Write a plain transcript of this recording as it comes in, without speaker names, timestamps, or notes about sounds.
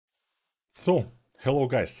So, hello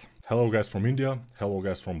guys from India, hello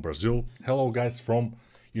guys from Brazil, hello guys from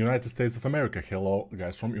United States of America, hello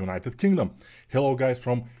guys from United Kingdom, hello guys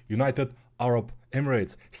from United Arab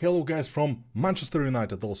Emirates, hello guys from Manchester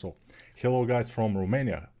United also, hello guys from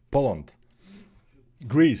Romania, Poland,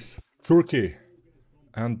 Greece, Turkey,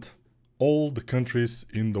 and all the countries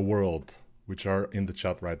in the world which are in the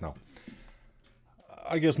chat right now.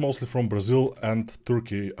 I guess mostly from Brazil and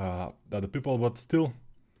Turkey, the people, but still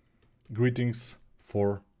greetings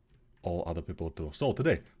for all other people too. So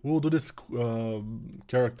today we'll do this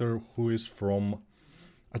character who is from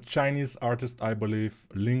a Chinese artist, I believe.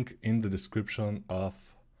 Link in the description of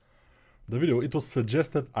the video. It was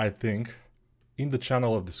suggested, I think, in the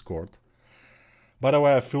channel of Discord. By the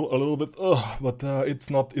way, I feel a little bit, but it's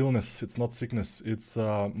not illness, it's not sickness, it's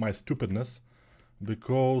my stupidness,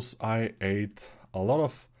 because I ate a lot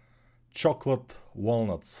of chocolate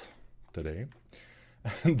walnuts today,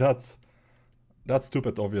 and that's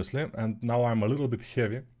stupid, obviously, and now I'm a little bit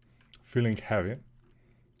heavy, feeling heavy,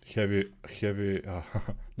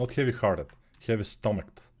 not heavy-hearted,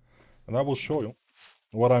 heavy-stomached, and I will show you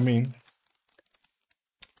what I mean.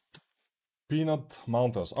 Peanut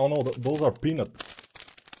mountains. Oh no, those are peanuts.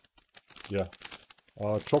 Yeah,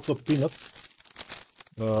 chocolate peanuts.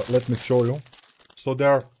 Let me show you. So there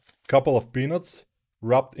are a couple of peanuts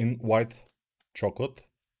wrapped in white chocolate.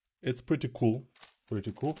 It's pretty cool,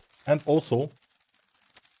 and also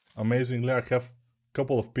amazingly, I have a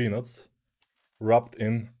couple of peanuts wrapped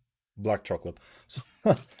in black chocolate. So,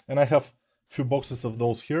 and I have a few boxes of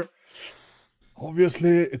those here. Obviously,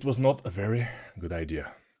 it was not a very good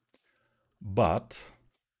idea. But,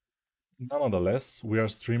 nonetheless, we are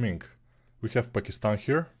streaming. We have Pakistan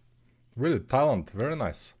here. Really, Thailand, very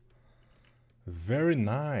nice. Very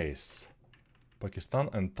nice. Pakistan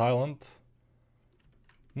and Thailand.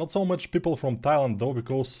 Not so much people from Thailand though,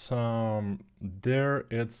 because there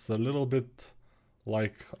it's a little bit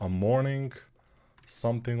like a morning,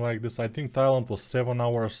 something like this. I think Thailand was 7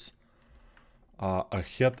 hours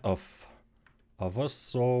ahead of us,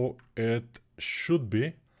 so it should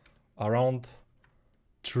be around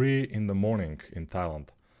 3 in the morning in Thailand.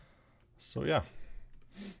 So yeah,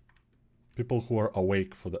 people who are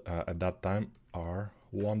awake for at that time are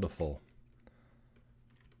wonderful.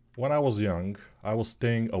 When I was young, I was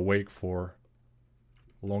staying awake for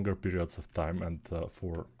longer periods of time and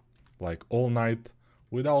for like all night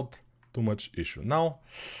without too much issue. Now,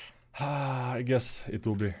 I guess it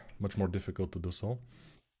will be much more difficult to do so.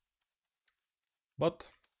 But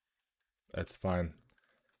that's fine.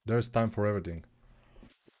 There's time for everything.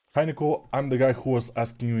 Hi Nico, I'm the guy who was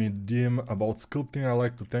asking you in DM about sculpting. I'd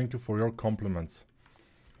like to thank you for your compliments.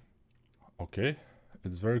 Okay,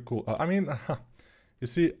 it's very cool. I mean, you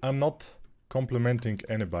see, I'm not complimenting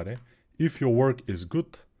anybody. If your work is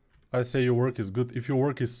good, I say your work is good. If your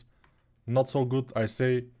work is not so good, I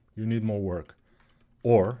say you need more work.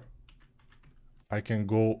 Or I can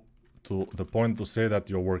go to the point to say that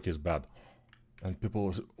your work is bad. And people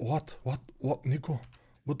will say, what, Nico?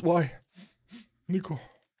 But why? Nico,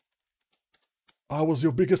 I was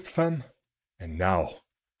your biggest fan, and now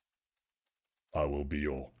I will be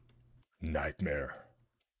your nightmare.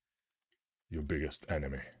 Your biggest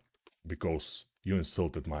enemy, because you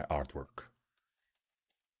insulted my artwork.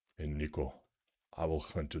 And Nico, I will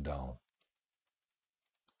hunt you down.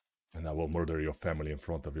 And I will murder your family in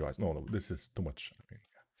front of your eyes. No, this is too much. I mean,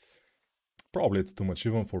 probably it's too much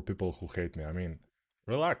even for people who hate me. I mean,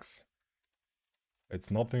 relax.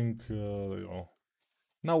 It's nothing, you know.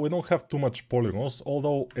 Now we don't have too much polygons,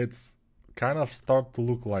 although it's kind of start to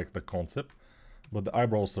look like the concept. But the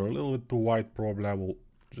eyebrows are a little bit too wide, probably I will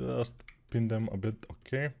just pin them a bit,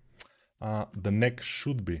 okay. The neck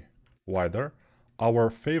should be wider. Our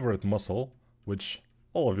favorite muscle, which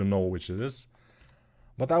all of you know which it is,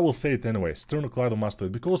 but I will say it anyway,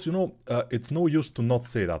 sternocleidomastoid, because you know, it's no use to not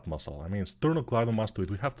say that muscle. I mean, sternocleidomastoid,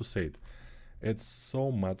 we have to say it. It's so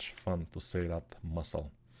much fun to say that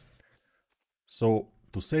muscle. So,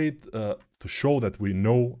 to say it, to show that we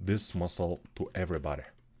know this muscle to everybody.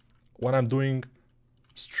 When I'm doing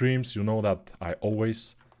streams, you know that I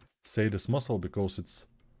always say this muscle because it's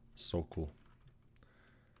so cool.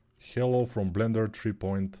 Hello from Blender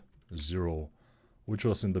 3.0, which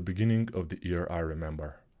was in the beginning of the year, I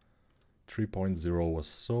remember. 3.0 was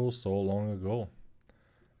so long ago.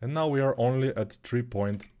 And now we are only at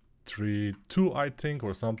 3.32, I think,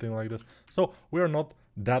 or something like this. So we are not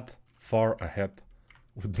that far ahead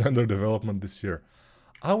with Blender development this year.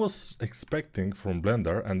 I was expecting from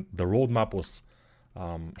Blender, and the roadmap was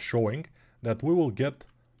showing, that we will get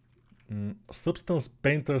Substance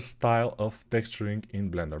Painter style of texturing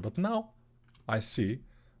in Blender. But now I see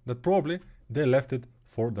that probably they left it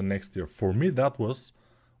for the next year. For me, that was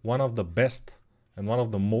one of the best and one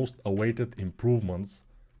of the most awaited improvements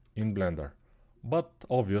in Blender. But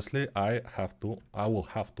obviously I will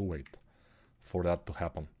have to wait for that to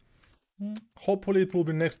happen. Hopefully it will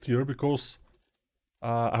be next year, because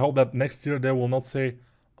I hope that next year they will not say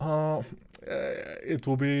it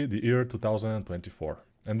will be the year 2024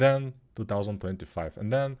 and then 2025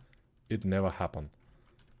 and then it never happened.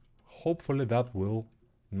 Hopefully that will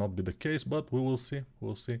not be the case, but we will see.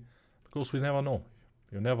 We'll see, because we never know.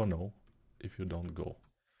 You never know if you don't go.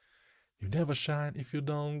 You never shine if you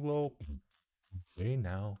don't glow. Hey,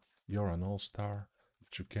 now you're an all-star,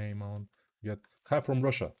 but you came on. Get hi from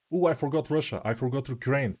Russia. Oh, I forgot Russia. I forgot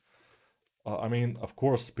Ukraine. I mean, of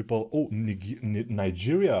course, people. Oh,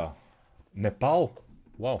 Nigeria, Nepal.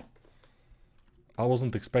 Wow, I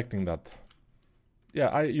wasn't expecting that. Yeah,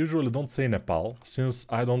 I usually don't say Nepal, since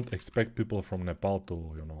I don't expect people from Nepal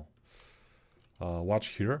to, you know,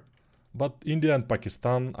 watch here. But India and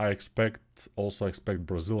Pakistan, I also expect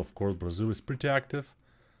Brazil, of course. Brazil is pretty active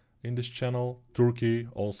in this channel. Turkey,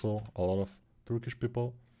 also a lot of Turkish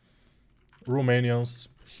people. Romanians,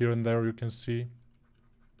 here and there you can see.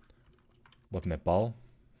 But Nepal,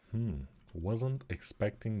 wasn't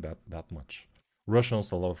expecting that much.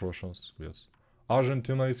 Russians, a lot of Russians, yes.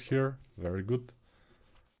 Argentina is here, very good.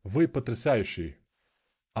 Вы потрясающий.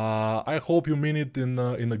 I hope you mean it in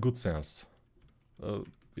a good sense.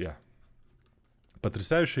 Yeah.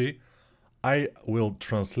 Потрясающий, I will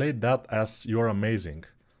translate that as you're amazing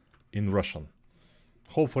in Russian.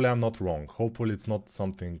 Hopefully I'm not wrong. Hopefully it's not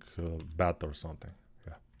something bad or something.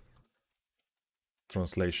 Yeah.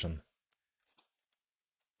 Translation.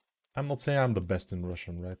 I'm not saying I'm the best in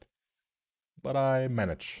Russian, right? But I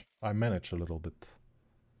manage. I manage a little bit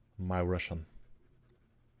my Russian.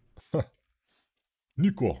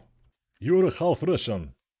 Nico, you're half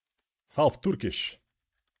Russian, half Turkish,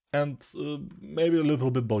 and maybe a little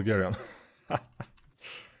bit Bulgarian.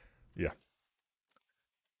 Yeah.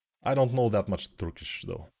 I don't know that much Turkish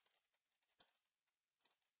though.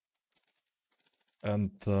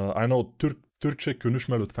 And I know Türkçe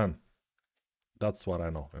konuşma lütfen. That's what I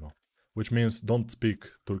know, you know. Which means don't speak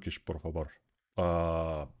Turkish, por favor.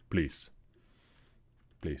 Please.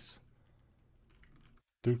 Please.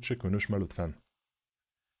 Türkçe konuşma lütfen.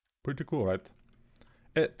 Pretty cool, right?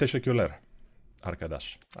 Teşekkürler,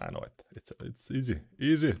 arkadaş. I know it. It's easy.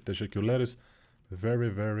 Easy. Teşekkürler is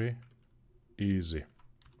very, very easy.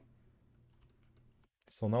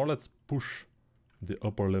 So now let's push the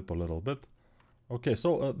upper lip a little bit. Okay,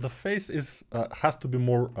 so the face is has to be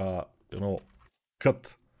more, you know,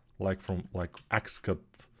 cut, like axe cut,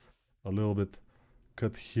 a little bit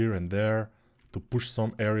cut here and there to push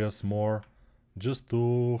some areas more, just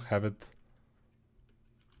to have it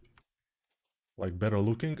like better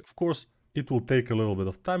looking. Of course, it will take a little bit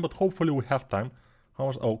of time, but hopefully we have time. How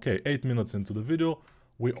much? Okay, 8 minutes into the video,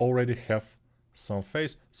 we already have some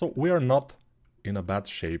face. So we are not in a bad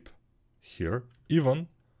shape here, even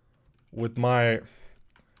with my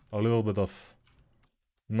a little bit of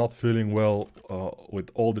not feeling well with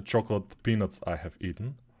all the chocolate peanuts I have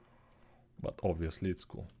eaten. But obviously it's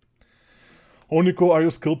cool. Oh, Nico, are you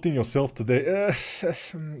sculpting yourself today?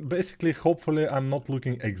 Basically, hopefully I'm not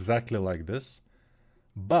looking exactly like this.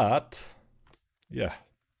 But, yeah.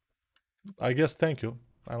 I guess thank you.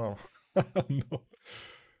 I don't know. No.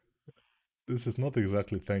 This is not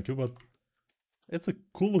exactly thank you, but it's a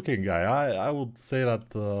cool looking guy. I would say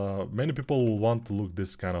that many people will want to look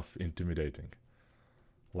this kind of intimidating.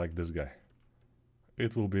 Like this guy.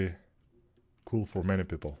 It will be cool for many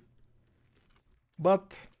people.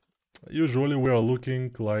 But usually we are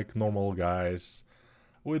looking like normal guys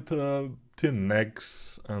with thin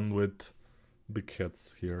necks and with big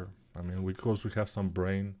heads here. I mean, because we have some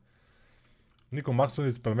brain. Nico Maxon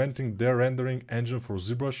is implementing their rendering engine for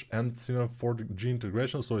ZBrush and Cinema 4G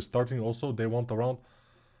integration, so it's starting also. They want around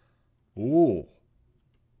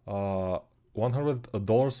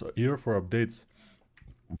 $100 a year for updates.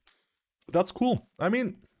 That's cool. I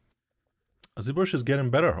mean, ZBrush is getting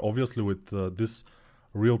better, obviously, with this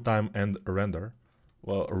real-time and render.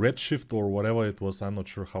 Well, Redshift or whatever it was, I'm not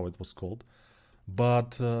sure how it was called.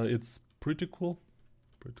 But it's pretty cool.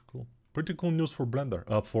 Pretty cool. Pretty cool news for Blender.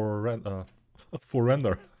 For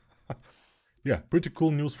render. Yeah, pretty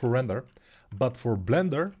cool news for render. But for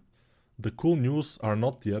Blender, the cool news are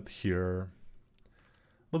not yet here.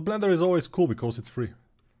 But Blender is always cool because it's free.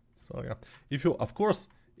 So yeah, if you, of course,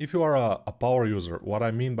 if you are a power user, what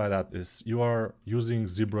I mean by that is you are using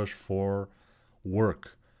ZBrush for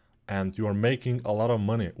work and you are making a lot of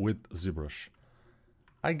money with ZBrush.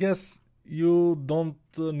 I guess you don't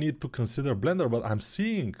need to consider Blender, but I'm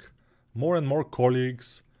seeing more and more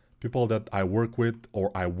colleagues, people that I work with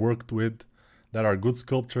or I worked with that are good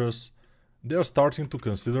sculptors, they're starting to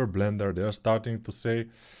consider Blender. They're starting to say,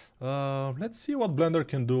 let's see what Blender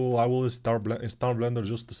can do. I will install Blender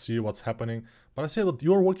just to see what's happening. But I say that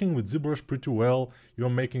you're working with ZBrush pretty well. You're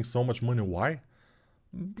making so much money. Why?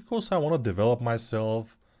 Because I want to develop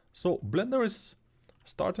myself. So Blender is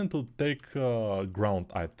starting to take ground,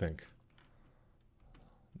 I think.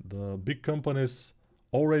 The big companies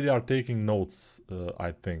already are taking notes,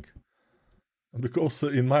 I think. Because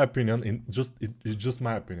in my opinion, it's just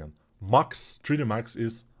my opinion, Max, 3D Max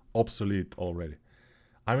is obsolete already.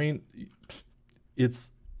 I mean,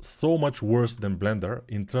 it's so much worse than Blender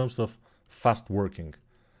in terms of fast working.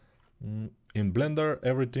 In Blender,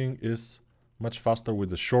 everything is much faster with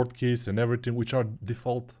the short keys and everything, which are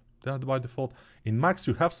default. They are by default. In Max,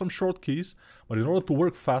 you have some short keys, but in order to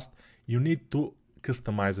work fast, you need to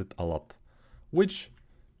customize it a lot. Which,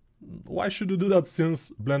 why should you do that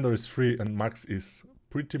since Blender is free and Max is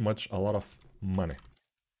pretty much a lot of money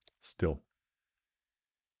still?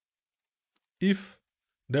 If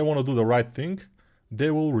they want to do the right thing,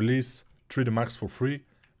 they will release 3D Max for free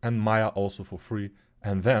and Maya also for free,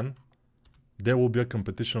 and then there will be a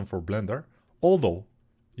competition for Blender, although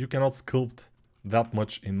you cannot sculpt that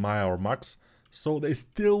much in Maya or Max, so they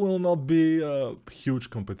still will not be a huge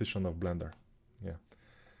competition of Blender. Yeah.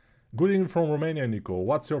 Good evening from Romania, Nico.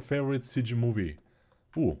 What's your favorite CG movie?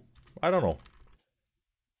 Ooh, I don't know.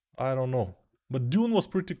 I don't know. But Dune was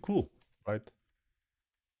pretty cool, right?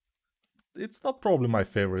 It's not probably my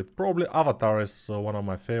favorite. Probably Avatar is one of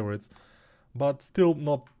my favorites, but still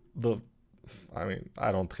not the... I mean,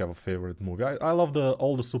 I don't have a favorite movie. I love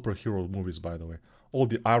all the superhero movies, by the way. All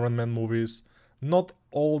the Iron Man movies. Not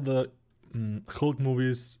all the Hulk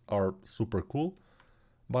movies are super cool,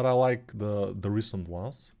 but I like the recent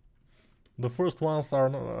ones. The first ones are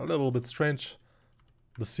a little bit strange.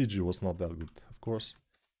 The CG was not that good, of course.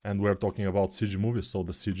 And we're talking about CG movies, so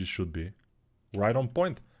the CG should be right on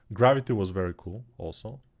point. Gravity was very cool,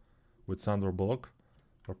 also, with Sandra Bullock.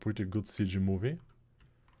 A pretty good CG movie.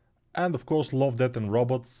 And of course, Love, Death and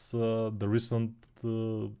Robots, the recent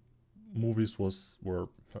movies were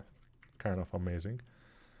kind of amazing.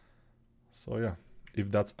 So yeah,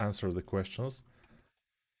 if that's answered the questions.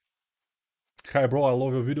 Hi bro, I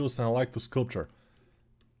love your videos and I like to sculpture.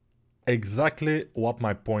 Exactly what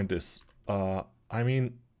my point is. I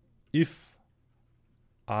mean, if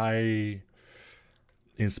I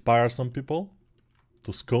inspire some people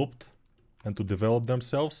to sculpt and to develop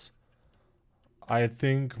themselves, I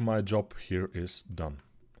think my job here is done.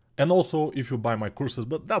 And also if you buy my courses,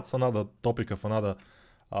 but that's another topic of another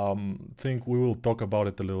thing, we will talk about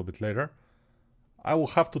it a little bit later. I will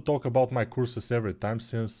have to talk about my courses every time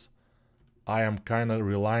since I am kind of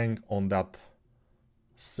relying on that,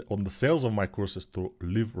 on the sales of my courses to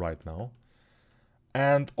live right now.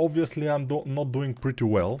 And obviously I'm not doing pretty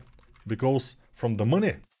well because from the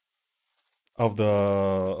money of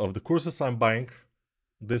the courses I'm buying,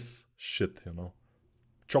 this shit, you know,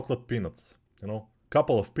 chocolate peanuts, you know,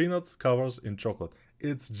 couple of peanuts covers in chocolate.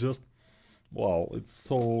 It's just, wow, it's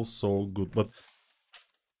so good. But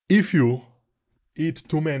if you eat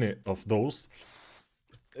too many of those,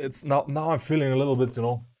 it's now I'm feeling a little bit, you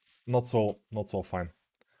know, not so fine.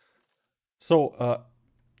 So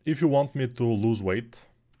if you want me to lose weight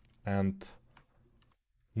and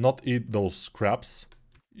not eat those scraps,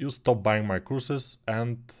 you stop buying my courses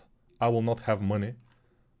and I will not have money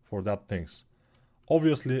for that things.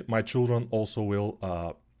 Obviously my children also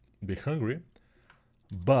will be hungry,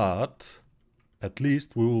 but at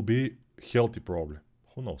least we will be healthy probably.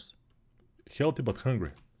 Who knows? Healthy but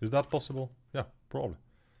hungry. Is that possible? Yeah, probably.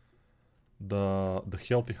 The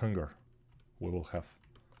healthy hunger we will have.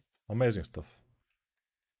 Amazing stuff.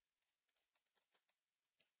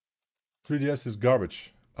 3DS is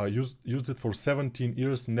garbage. I used it for 17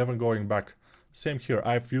 years, never going back. Same here.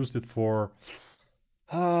 I've used it for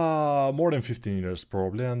more than 15 years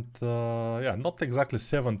probably, and yeah, not exactly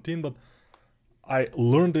 17, but I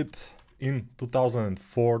learned it in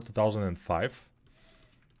 2004, 2005.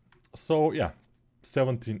 So yeah,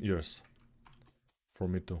 17 years for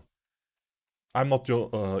me too. I'm not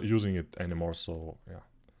using it anymore, so yeah.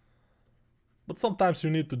 But sometimes you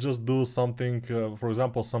need to just do something. For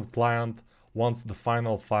example, some client wants the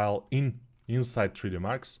final file inside 3D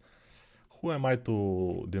Max. Who am I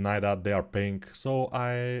to deny that? They are paying. So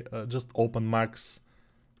I just open Max,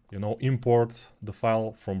 you know, import the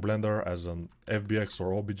file from Blender as an FBX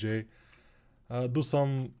or OBJ, do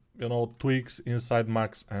some, you know, tweaks inside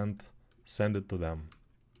Max and send it to them.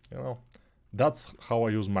 You know, That's how I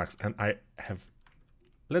use Max. And I have,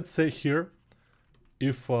 let's say here,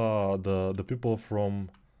 if the people from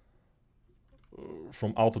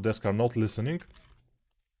Autodesk are not listening,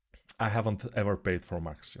 I haven't ever paid for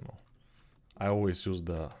Max, you know. I always use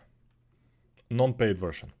the non-paid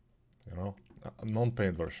version, you know, a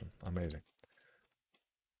non-paid version. Amazing.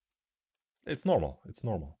 It's normal. It's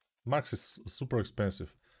normal. Max is super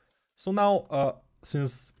expensive. So now,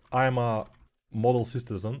 since I'm a model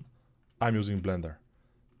citizen, I'm using Blender,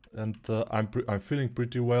 and I'm feeling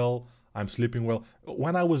pretty well. I'm sleeping well.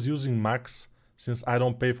 When I was using Max, since I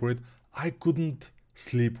don't pay for it, I couldn't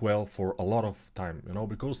sleep well for a lot of time, you know,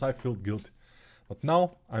 because I felt guilty. But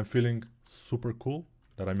now I'm feeling super cool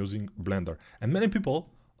that I'm using Blender. And many people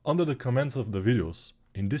under the comments of the videos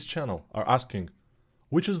in this channel are asking,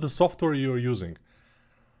 which is the software you're using?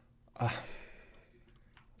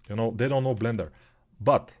 You know, they don't know Blender.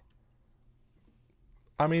 But,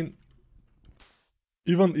 I mean,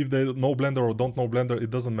 even if they know Blender or don't know Blender, it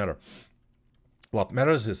doesn't matter. What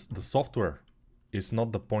matters is the software is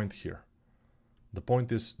not the point here. The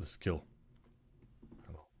point is the skill.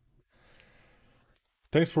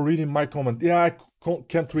 Thanks for reading my comment. Yeah, I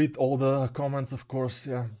can't read all the comments, of course,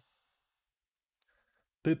 yeah.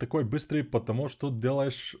 Ты такой быстрый, потому что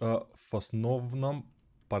делаешь в основном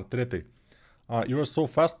портреты. You are so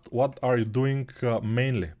fast. What are you doing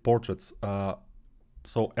mainly? Portraits.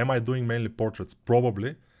 So am I doing mainly portraits?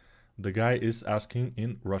 Probably. The guy is asking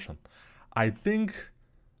in Russian. I think,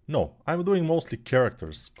 no, I'm doing mostly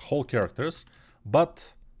characters, whole characters,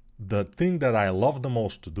 but the thing that I love the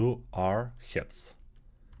most to do are heads.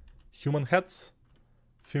 Human heads,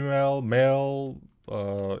 female, male,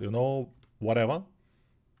 you know, whatever.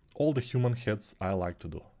 All the human heads I like to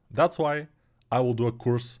do. That's why I will do a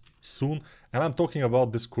course soon, and I'm talking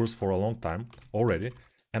about this course for a long time already,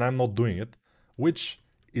 and I'm not doing it, which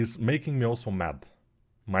is making me also mad.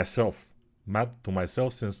 Mad to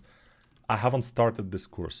myself, since I haven't started this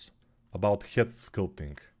course about head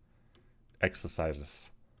sculpting exercises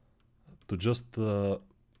to just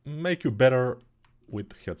make you better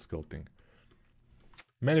with head sculpting.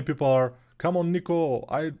 Many people are, come on Nico,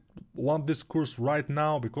 I want this course right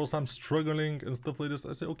now because I'm struggling and stuff like this.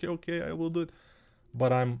 I say, okay, I will do it.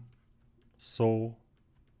 But I'm so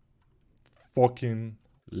fucking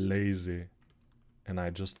lazy and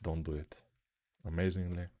I just don't do it.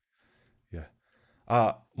 Amazingly. Yeah.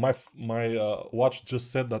 My watch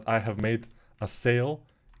just said that I have made a sale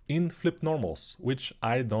in flip normals, which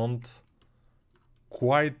I don't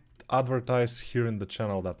quite advertise here in the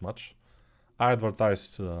channel that much. I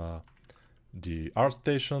advertise the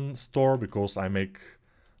ArtStation store because I make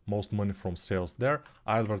most money from sales there.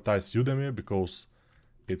 I advertise Udemy because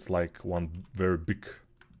it's like one very big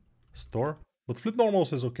store. But Flip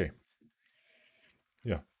Normals is okay.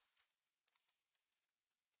 Yeah.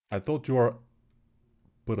 I thought you are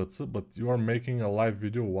but you are making a live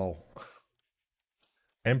video. Wow.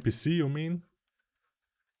 NPC, you mean?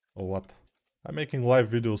 Or what? I'm making live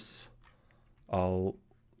videos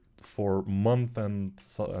for a month and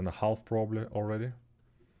a half probably already.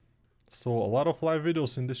 So a lot of live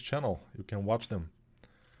videos in this channel. You can watch them.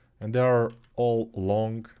 And they are all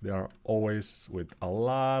long. They are always with a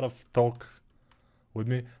lot of talk with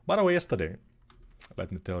me. By the way, yesterday,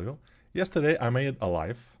 let me tell you, yesterday I made a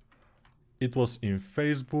live. It was in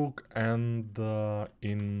Facebook and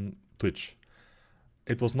in Twitch.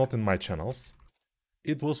 It was not in my channels.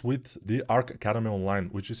 It was with the Arc Academy Online,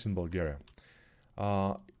 which is in Bulgaria.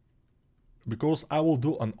 Because I will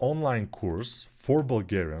do an online course for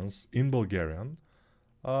Bulgarians in Bulgarian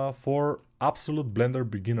for absolute Blender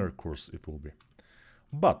beginner course it will be.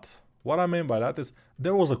 But what I mean by that is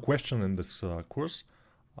there was a question in this course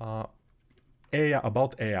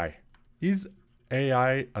about AI. Is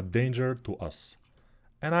AI a danger to us?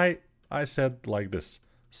 And I said like this.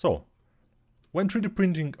 So, when 3D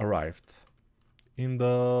printing arrived in the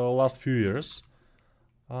last few years,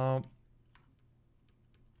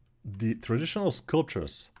 the traditional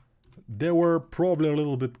sculptures, they were probably a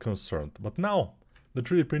little bit concerned. But now, the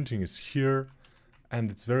 3D printing is here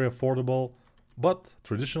and it's very affordable, but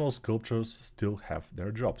traditional sculptures still have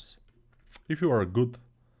their jobs. If you are good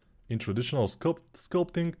in traditional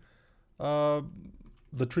sculpting, the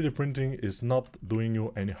 3D printing is not doing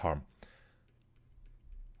you any harm.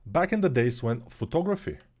 Back in the days when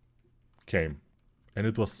photography came, and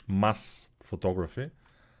it was mass photography,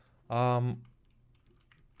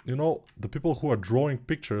 you know, the people who are drawing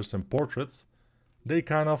pictures and portraits, they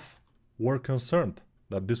kind of were concerned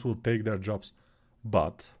that this will take their jobs.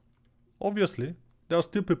 But obviously, there are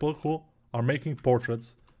still people who are making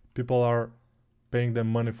portraits, people are paying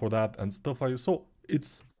them money for that and stuff like that. So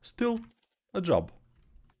it's still a job.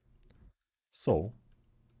 So,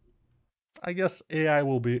 I guess AI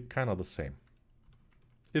will be kind of the same.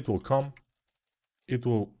 It will come, it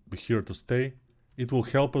will be here to stay, it will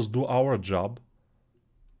help us do our job,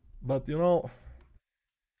 but you know,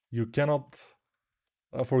 you cannot...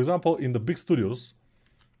 for example, in the big studios,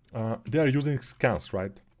 they are using scans,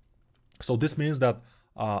 right? So this means that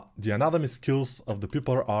the anatomy skills of the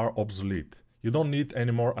people are obsolete. You don't need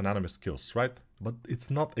any more anatomy skills, right? But it's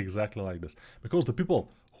not exactly like this. Because the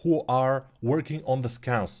people who are working on the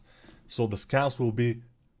scans, so the scans will be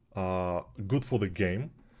good for the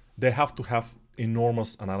game, they have to have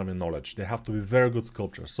enormous anatomy knowledge. They have to be very good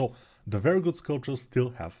sculptors. So the very good sculptors still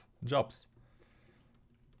have jobs.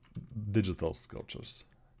 Digital sculptures.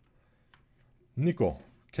 Nico,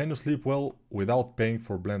 can you sleep well without paying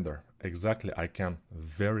for Blender? Exactly, I can.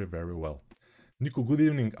 Very, very well. Nico, good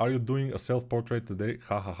evening. Are you doing a self-portrait today?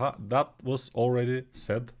 Ha ha ha. That was already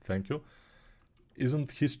said. Thank you.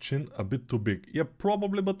 Isn't his chin a bit too big? Yeah,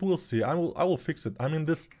 probably, but we'll see. I will fix it. I mean,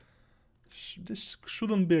 this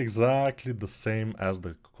shouldn't be exactly the same as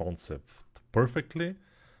the concept perfectly.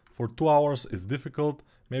 For 2 hours, it's difficult.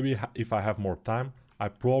 Maybe if I have more time, I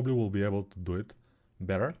probably will be able to do it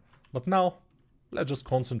better. But now, let's just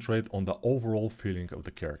concentrate on the overall feeling of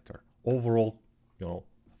the character. Overall, you know,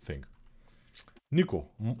 thing. Nico,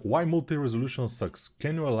 why multi-resolution sucks?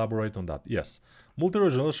 Can you elaborate on that? Yes,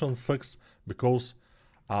 multi-resolution sucks because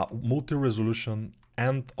multi-resolution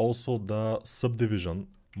and also the subdivision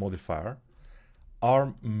modifier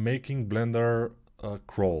are making Blender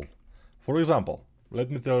crawl. For example, let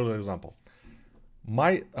me tell you an example.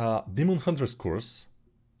 My Demon Hunters course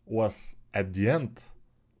was at the end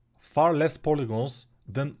far less polygons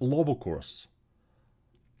than Lobo course.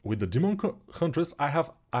 With the Demon Huntress, I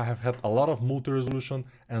have had a lot of multi-resolution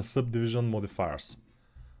and subdivision modifiers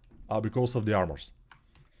because of the armors.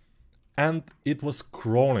 And it was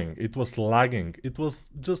crawling, it was lagging, it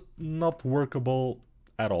was just not workable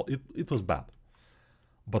at all. It was bad.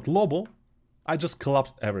 But Lobo, I just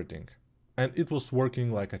collapsed everything. And it was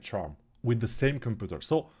working like a charm with the same computer.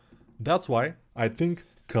 So that's why I think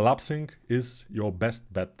collapsing is your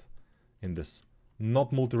best bet in this.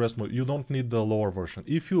 Not multi-res mode. You don't need the lower version.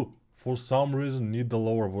 If you, for some reason, need the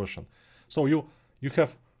lower version, so you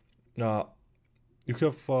have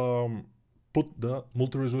put the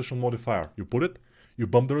multi-resolution modifier. You put it, you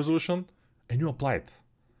bump the resolution, and you apply it.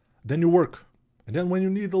 Then you work, and then when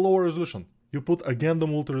you need the lower resolution, you put again the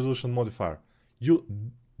multi-resolution modifier. You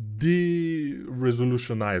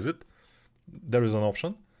de-resolutionize it. There is an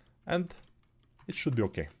option, and it should be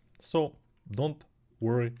okay. So don't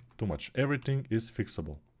worry too much. Everything is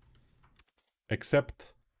fixable.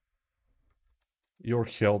 Except your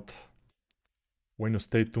health when you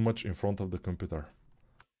stay too much in front of the computer.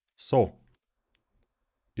 So,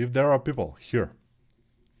 if there are people here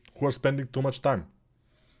who are spending too much time,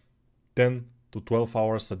 10 to 12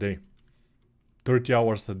 hours a day, 30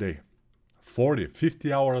 hours a day, 40,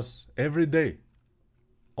 50 hours every day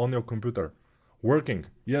on your computer, working,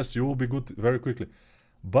 yes, you will be good very quickly,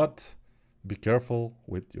 but be careful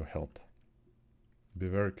with your health. Be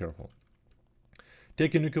very careful.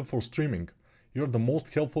 Take a nickel for streaming. You're the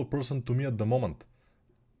most helpful person to me at the moment.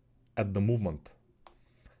 At the movement.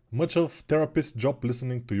 Much of therapist's job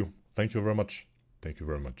listening to you. Thank you very much. Thank you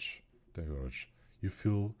very much. Thank you very much. You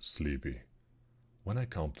feel sleepy. When I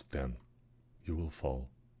count to 10, you will fall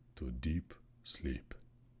to a deep sleep.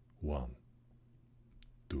 1,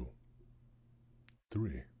 2,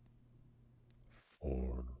 3,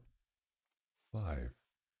 4, 5,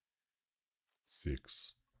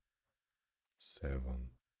 6, 7.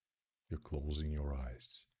 You're closing your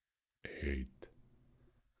eyes. 8,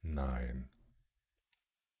 9,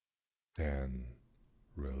 10.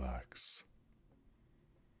 Relax.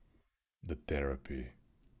 The therapy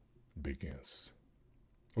begins.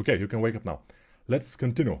 Okay, you can wake up now. Let's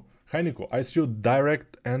continue. Hi Nico, I see you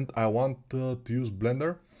direct and I want to use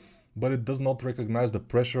Blender, but it does not recognize the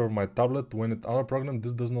pressure of my tablet. When it's other program,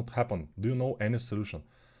 this does not happen. Do you know any solution?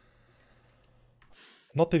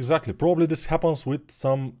 Not exactly. Probably this happens with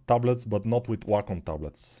some tablets, but not with Wacom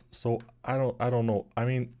tablets. So I don't know. I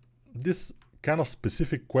mean, this kind of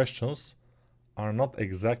specific questions are not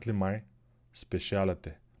exactly my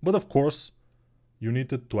specialty. But of course, you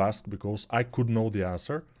needed to ask because I could know the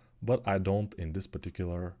answer, but I don't in this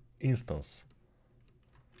particular instance.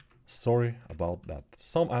 Sorry about that.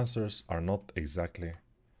 Some answers are not exactly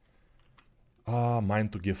mine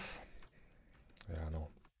to give. Yeah, I know.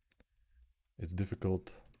 It's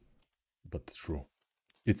difficult, but true.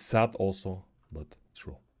 It's sad also, but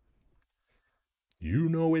true. You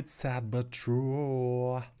know it's sad, but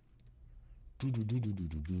true. Hey,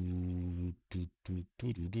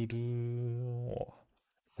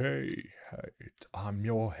 hate, I'm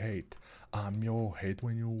your hate. I'm your hate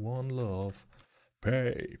when you want love.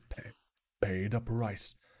 Pay the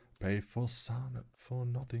price. Pay for sun, for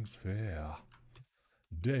nothing's fair.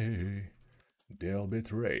 They'll be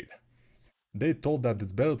betrayed. They told that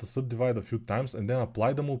it's better to subdivide a few times and then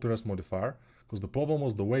apply the multi-rest modifier, because the problem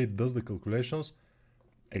was the way it does the calculations.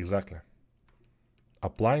 Exactly.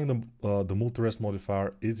 Applying the multi-rest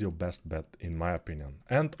modifier is your best bet, in my opinion.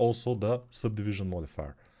 And also the subdivision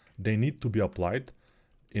modifier. They need to be applied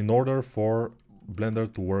in order for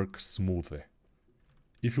Blender to work smoothly.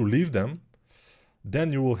 If you leave them,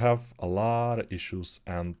 then you will have a lot of issues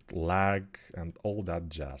and lag and all that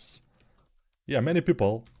jazz. Yeah, many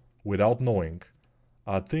people, without knowing,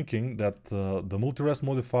 are thinking that the multi-rest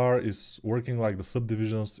modifier is working like the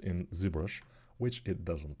subdivisions in ZBrush, which it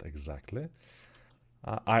doesn't exactly.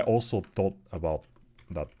 I also thought about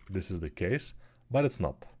that this is the case, but it's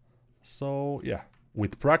not. So yeah,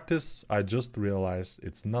 with practice, I just realized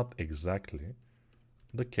it's not exactly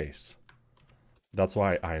the case. That's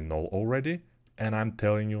why I know already, and I'm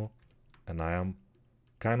telling you, and I am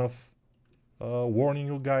kind of warning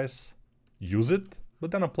you guys, use it, but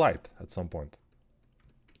then apply it at some point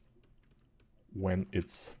when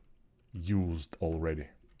it's used already.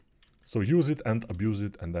 So use it and abuse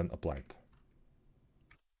it and then apply it.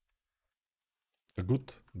 A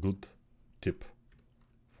good tip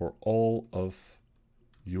for all of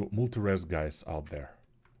you multi-res guys out there.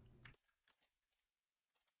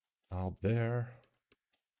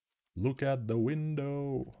 Look at the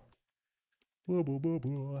window. Boo, boo, boo,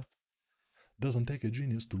 boo. Doesn't take a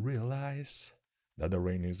genius to realize that the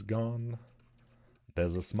rain is gone.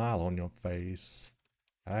 There's a smile on your face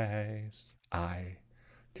as I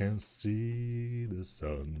can see the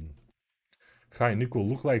sun. Hi, Nico.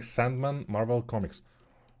 Look like Sandman, Marvel Comics.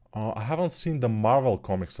 I haven't seen the Marvel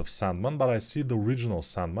comics of Sandman, but I see the original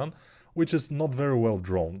Sandman, which is not very well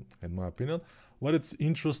drawn, in my opinion, but it's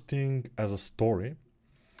interesting as a story.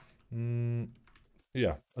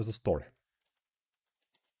 Yeah, as a story.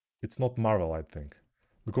 It's not Marvel, I think,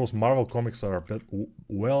 because Marvel comics are a bit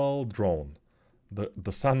well drawn.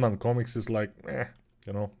 The Sandman comics is like,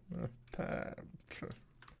 you know.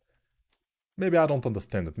 Maybe I don't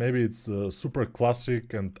understand it. Maybe it's super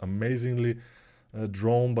classic and amazingly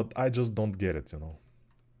drawn, but I just don't get it, you know.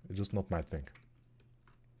 It's just not my thing.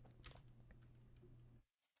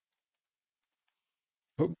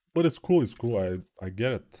 But it's cool, it's cool. I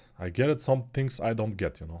get it. I get it. Some things I don't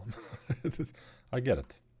get, you know. I get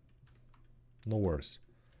it. No worries.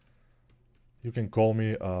 You can call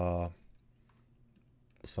me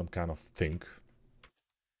some kind of thing.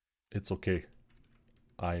 It's okay.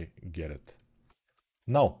 I get it.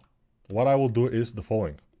 Now, what I will do is the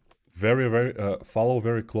following. Follow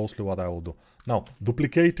very closely what I will do. Now,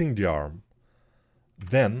 duplicating the arm,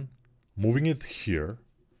 then moving it here,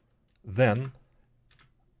 then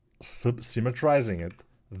symmetrizing it,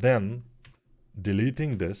 then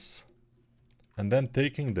deleting this, and then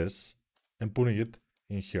taking this and putting it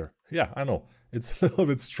in here. Yeah, I know, it's a little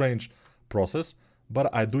bit strange process, but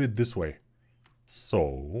I do it this way.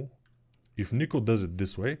 So, if Nico does it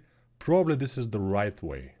this way, probably this is the right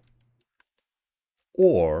way.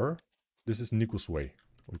 Or, this is Nico's way,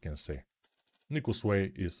 we can say. Nico's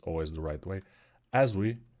way is always the right way, as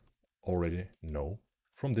we already know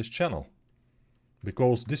from this channel.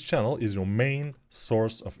 Because this channel is your main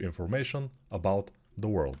source of information about the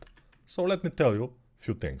world. So let me tell you a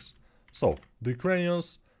few things. So, the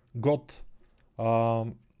Ukrainians got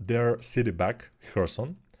their city back,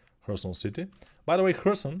 Kherson city. By the way,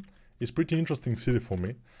 Kherson is pretty interesting city for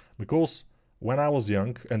me, because when I was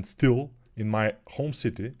young and still in my home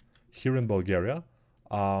city, here in Bulgaria,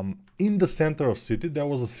 in the center of city, there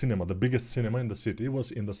was a cinema, the biggest cinema in the city. It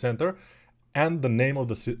was in the center, and the name of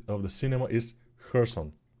the cinema is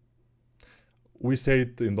Kherson. We say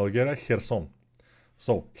it in Bulgaria, Kherson.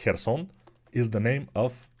 So, Kherson is the name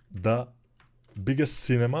of the biggest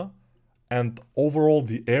cinema and overall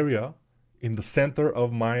the area in the center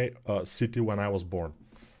of my city when I was born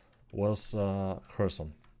was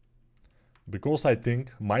Kherson. Because I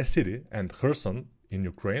think my city and Kherson in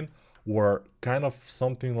Ukraine were kind of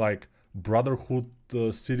something like brotherhood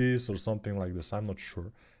cities or something like this. I'm not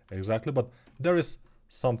sure exactly, but there is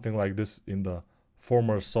something like this in the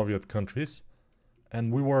former Soviet countries,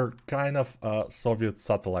 and we were kind of a Soviet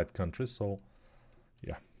satellite country, so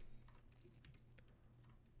yeah.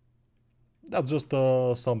 That's just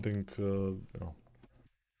something, you know.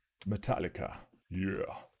 Metallica,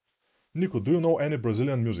 yeah. Nico, do you know any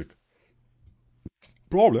Brazilian music?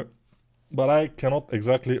 Probably. but I cannot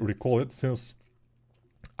exactly recall it since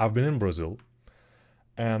I've been in Brazil.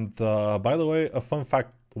 And by the way, a fun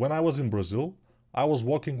fact, when I was in Brazil, I was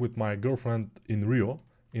walking with my girlfriend in Rio,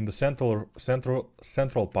 in the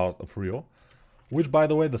central part of Rio, which, by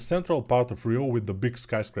the way, the central part of Rio with the big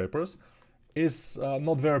skyscrapers is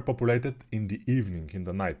not very populated in the evening, in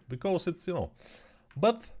the night, because it's, you know,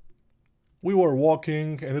 but we were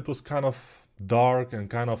walking and it was kind of dark and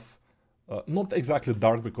kind of, not exactly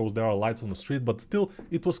dark because there are lights on the street, but still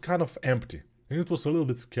it was kind of empty. And it was a little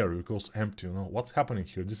bit scary because empty, you know, what's happening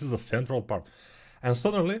here? This is the central part. And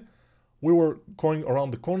suddenly we were going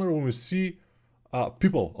around the corner when we see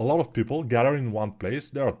people, a lot of people gathering in one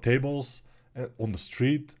place. There are tables on the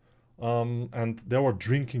street, and they were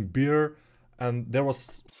drinking beer, and there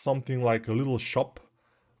was something like a little shop.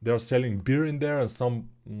 They are selling beer in there and some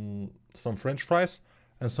French fries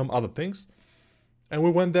and some other things. And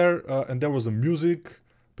we went there, and there was a music.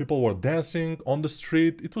 People were dancing on the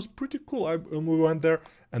street. It was pretty cool. And we went there,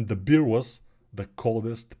 and the beer was the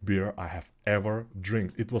coldest beer I have ever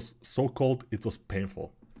drank. It was so cold, it was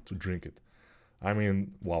painful to drink it. I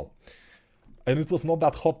mean, wow. And it was not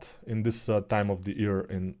that hot in this time of the year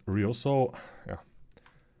in Rio, so yeah.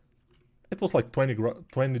 It was like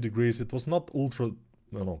 20 degrees. It was not ultra,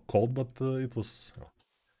 you know, cold, but it was...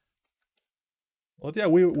 But yeah,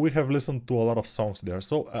 we have listened to a lot of songs there.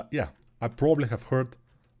 So yeah, I probably have heard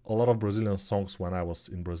a lot of Brazilian songs when I was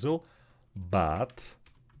in Brazil, but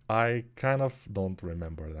I kind of don't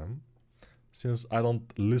remember them, since I don't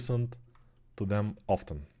listen to them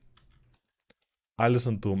often. I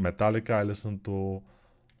listen to Metallica, I listen to,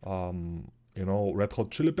 you know, Red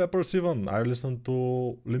Hot Chili Peppers even. I listen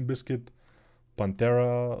to Limp Bizkit,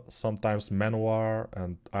 Pantera, sometimes Manowar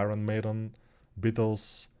and Iron Maiden,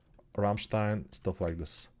 Beatles, Rammstein, stuff like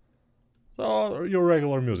this. So, your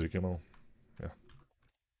regular music, you know. Yeah.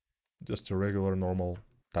 Just your regular, normal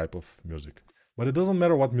type of music. But it doesn't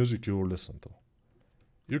matter what music you listen to.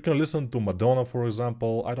 You can listen to Madonna, for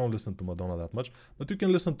example. I don't listen to Madonna that much, but you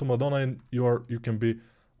can listen to Madonna and you can be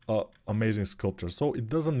an amazing sculptor. So it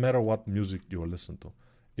doesn't matter what music you listen to.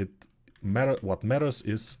 What matters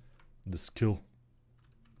is the skill.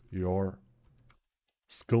 Your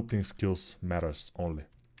sculpting skills matters only.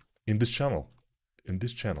 In this channel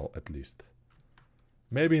at least.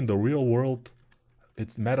 Maybe in the real world,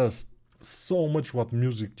 it matters so much what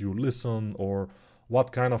music you listen or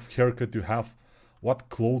what kind of haircut you have, what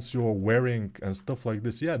clothes you're wearing and stuff like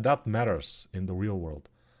this. Yeah, that matters in the real world.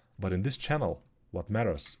 But in this channel, what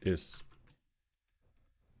matters is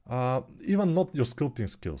even not your sculpting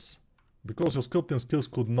skills. Because your sculpting skills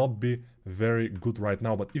could not be very good right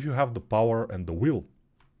now, but if you have the power and the will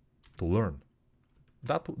to learn,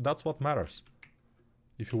 that's what matters.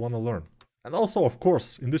 If you want to learn. And also, of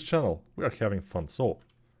course, in this channel, we are having fun. So,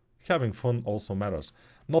 having fun also matters.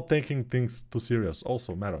 Not taking things too serious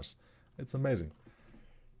also matters. It's amazing.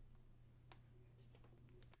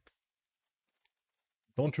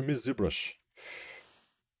 Don't you miss ZBrush?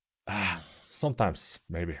 Sometimes,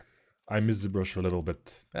 maybe. I miss ZBrush a little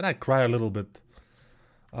bit. And I cry a little bit.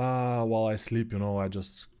 While I sleep, you know, I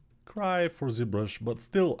just cry for ZBrush. But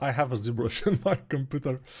still, I have a ZBrush in my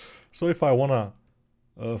computer. So if I wanna,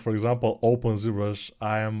 for example, open ZBrush,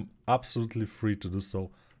 I am absolutely free to do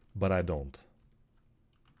so. But I don't.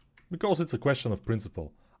 Because it's a question of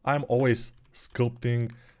principle. I'm always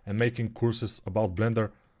sculpting and making courses about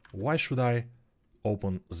Blender. Why should I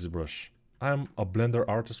open ZBrush? I'm a Blender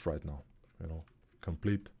artist right now, you know,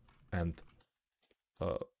 complete. And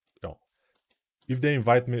you know, if they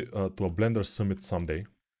invite me to a Blender summit someday,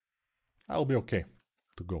 I'll be okay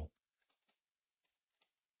to go.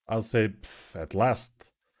 I'll say, at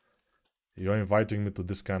last, you're inviting me to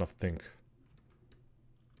this kind of thing.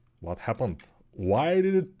 What happened? Why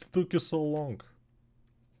did it took you so long?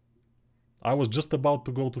 I was just about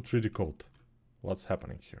to go to 3D Code. What's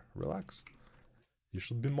happening here? Relax. You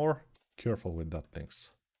should be more careful with that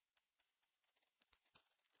things.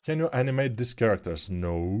 Can you animate these characters?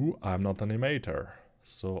 No, I'm not an animator.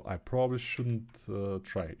 So I probably shouldn't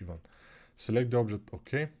try even. Select the object,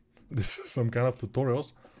 okay. This is some kind of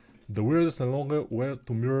tutorials. The word is no longer where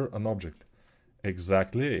to mirror an object.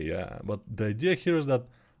 Exactly, yeah. But the idea here is that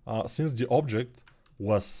since the object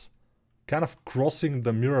was kind of crossing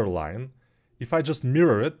the mirror line, if I just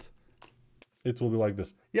mirror it, it will be like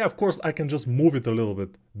this. Yeah, of course, I can just move it a little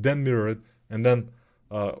bit, then mirror it, and then,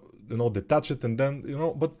 you know, detach it, and then, you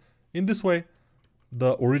know, but in this way,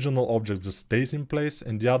 the original object just stays in place,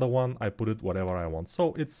 and the other one, I put it whatever I want.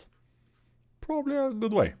 So it's probably a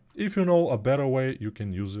good way. If you know a better way, you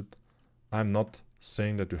can use it. I'm not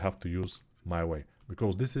saying that you have to use my way,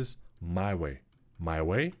 because this is my way. My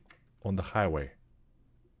way on the highway.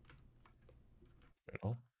 You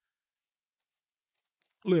know?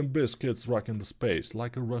 Limp Bizkit's rocking the space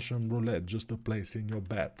like a Russian roulette, just a place in your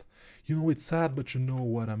bet. You know it's sad, but you know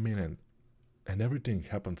what I mean, and everything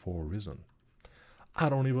happened for a reason. I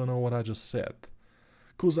don't even know what I just said.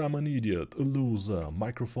 'Cause I'm an idiot, a loser,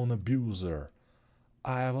 microphone abuser.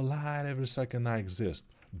 I have a light every second I exist,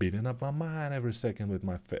 beating up my mind every second with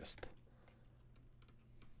my fist.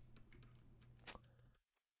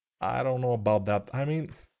 I don't know about that. I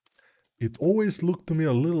mean, it always looked to me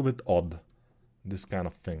a little bit odd, this kind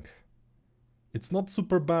of thing. It's not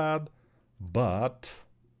super bad, but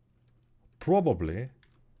probably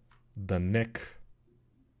the neck,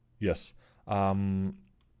 yes,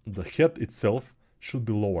 the head itself should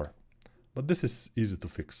be lower. But this is easy to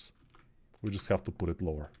fix. We just have to put it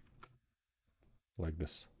lower, like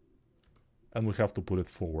this. And we have to put it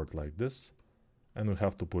forward like this. And we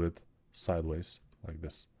have to put it sideways like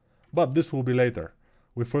this. But this will be later.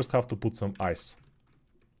 We first have to put some ice.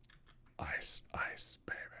 Ice, ice,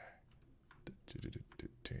 baby.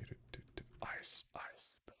 Ice,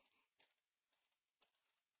 ice.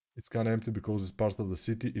 It's kind of empty because it's part of the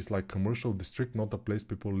city. It's like commercial district, not a place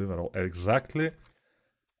people live at all. Exactly.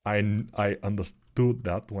 I understood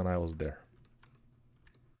that when I was there.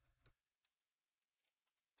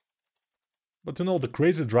 But you know, the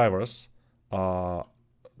crazy drivers of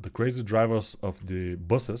the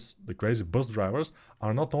buses, the crazy bus drivers,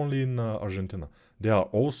 are not only in Argentina. They are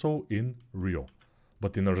also in Rio.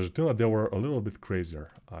 But in Argentina, they were a little bit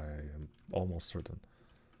crazier. I am almost certain.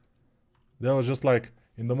 They were just like,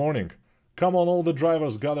 in the morning, come on, all the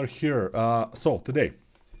drivers gather here. So, today,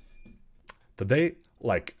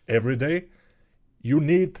 like every day, you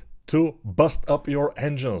need to bust up your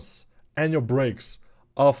engines and your brakes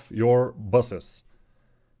of your buses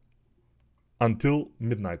until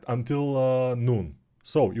midnight, until noon.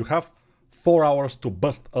 So you have 4 hours to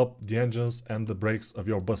bust up the engines and the brakes of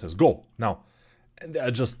your buses. Go now. And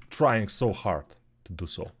they're just trying so hard to do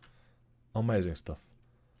so. Amazing stuff.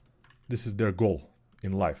 This is their goal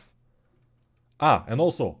in life. Ah, and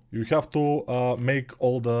also you have to make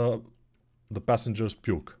all the passengers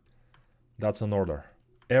puke. That's an order.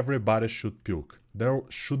 Everybody should puke. There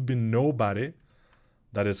should be nobody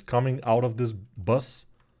that is coming out of this bus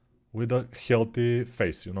with a healthy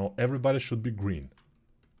face, you know. Everybody should be green.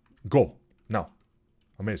 Go, now.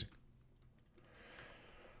 Amazing.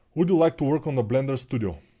 Would you like to work on the Blender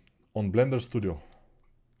Studio? On Blender Studio.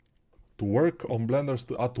 To work on Blender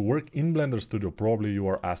Studio, to work in Blender Studio, probably you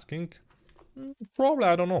are asking. Probably,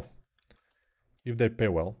 I don't know. If they pay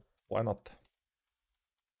well, why not?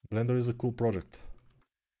 Blender is a cool project.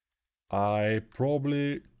 I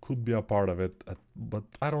probably could be a part of it, but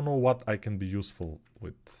I don't know what I can be useful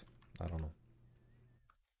with. I don't know.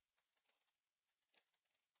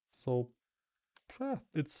 So,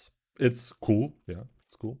 it's cool. Yeah,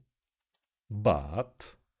 it's cool.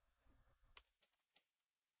 But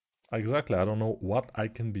exactly, I don't know what I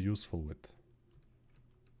can be useful with.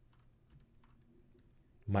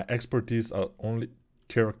 My expertise are only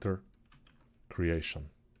character creation.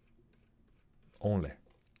 Only.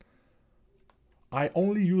 I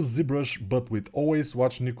only use ZBrush, but with always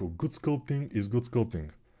watch Nico. Good sculpting is good sculpting.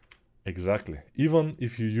 Exactly. Even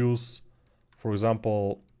if you use, for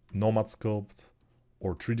example, Nomad Sculpt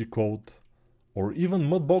or 3D Code or even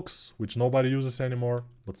Mudbox, which nobody uses anymore,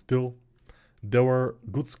 but still, there were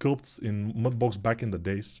good sculpts in Mudbox back in the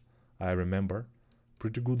days. I remember.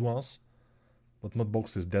 Pretty good ones. But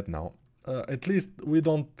Mudbox is dead now. At least we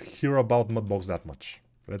don't hear about Mudbox that much.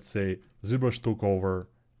 Let's say ZBrush took over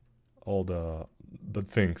all the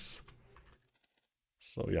things.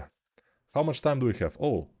 So yeah. How much time do we have?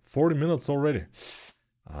 Oh, 40 minutes already.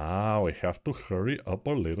 Ah, we have to hurry up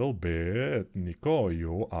a little bit. Nico,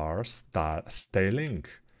 you are staling.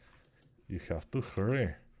 You have to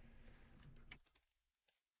hurry.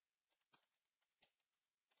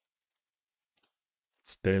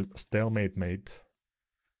 Stalemate, mate.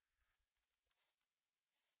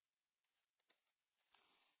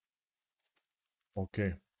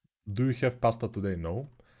 Okay. Do you have pasta today? No.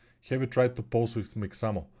 Have you tried to pose with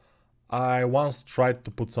Mixamo? I once tried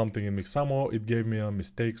to put something in Mixamo, it gave me a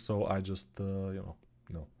mistake, so I just, you know,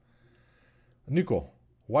 no. Nico,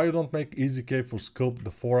 why you don't make EZK for sculpt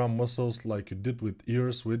the forearm muscles like you did with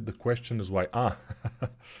ears with the question is why? Ah,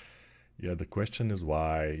 yeah, the question is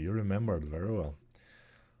why. You remembered very well.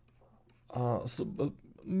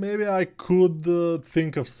 Maybe I could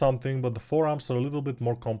think of something, but the forearms are a little bit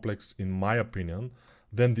more complex, in my opinion,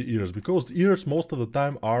 than the ears, because the ears most of the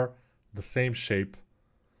time are the same shape.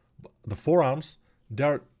 The forearms,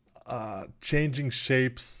 they're changing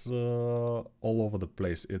shapes all over the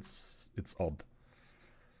place. It's odd.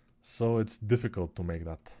 So it's difficult to make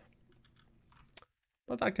that.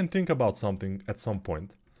 But I can think about something at some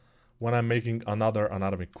point when I'm making another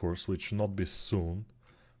anatomy course, which should not be soon.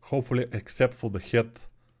 Hopefully, except for the head,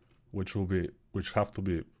 which have to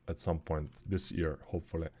be at some point this year.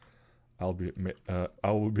 Hopefully, I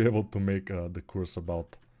will be able to make the course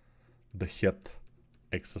about the head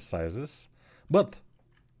exercises. But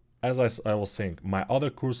as I was saying, my other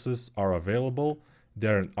courses are available.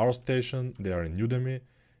 They're in ArtStation, they are in Udemy.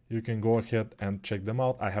 You can go ahead and check them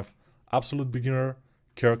out. I have absolute beginner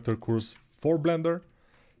character course for Blender.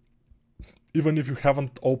 Even if you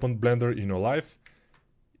haven't opened Blender in your life,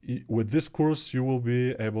 with this course you will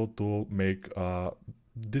be able to make a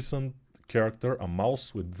decent character, a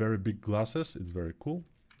mouse with very big glasses. It's very cool.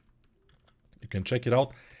 You can check it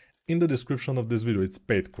out in the description of this video. It's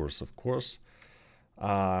paid course, of course.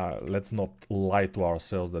 Let's not lie to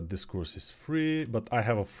ourselves that this course is free, but I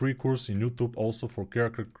have a free course in YouTube also for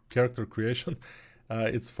character creation.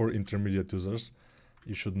 It's for intermediate users.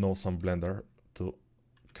 You should know some Blender to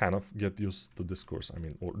kind of get used to this course,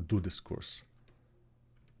 or do this course.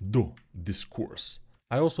 Do this course.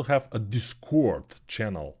 I also have a Discord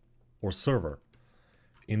channel or server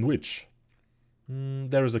in which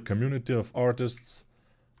there is a community of artists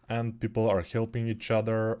and people are helping each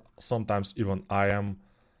other. Sometimes even I am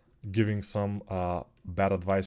giving some bad advice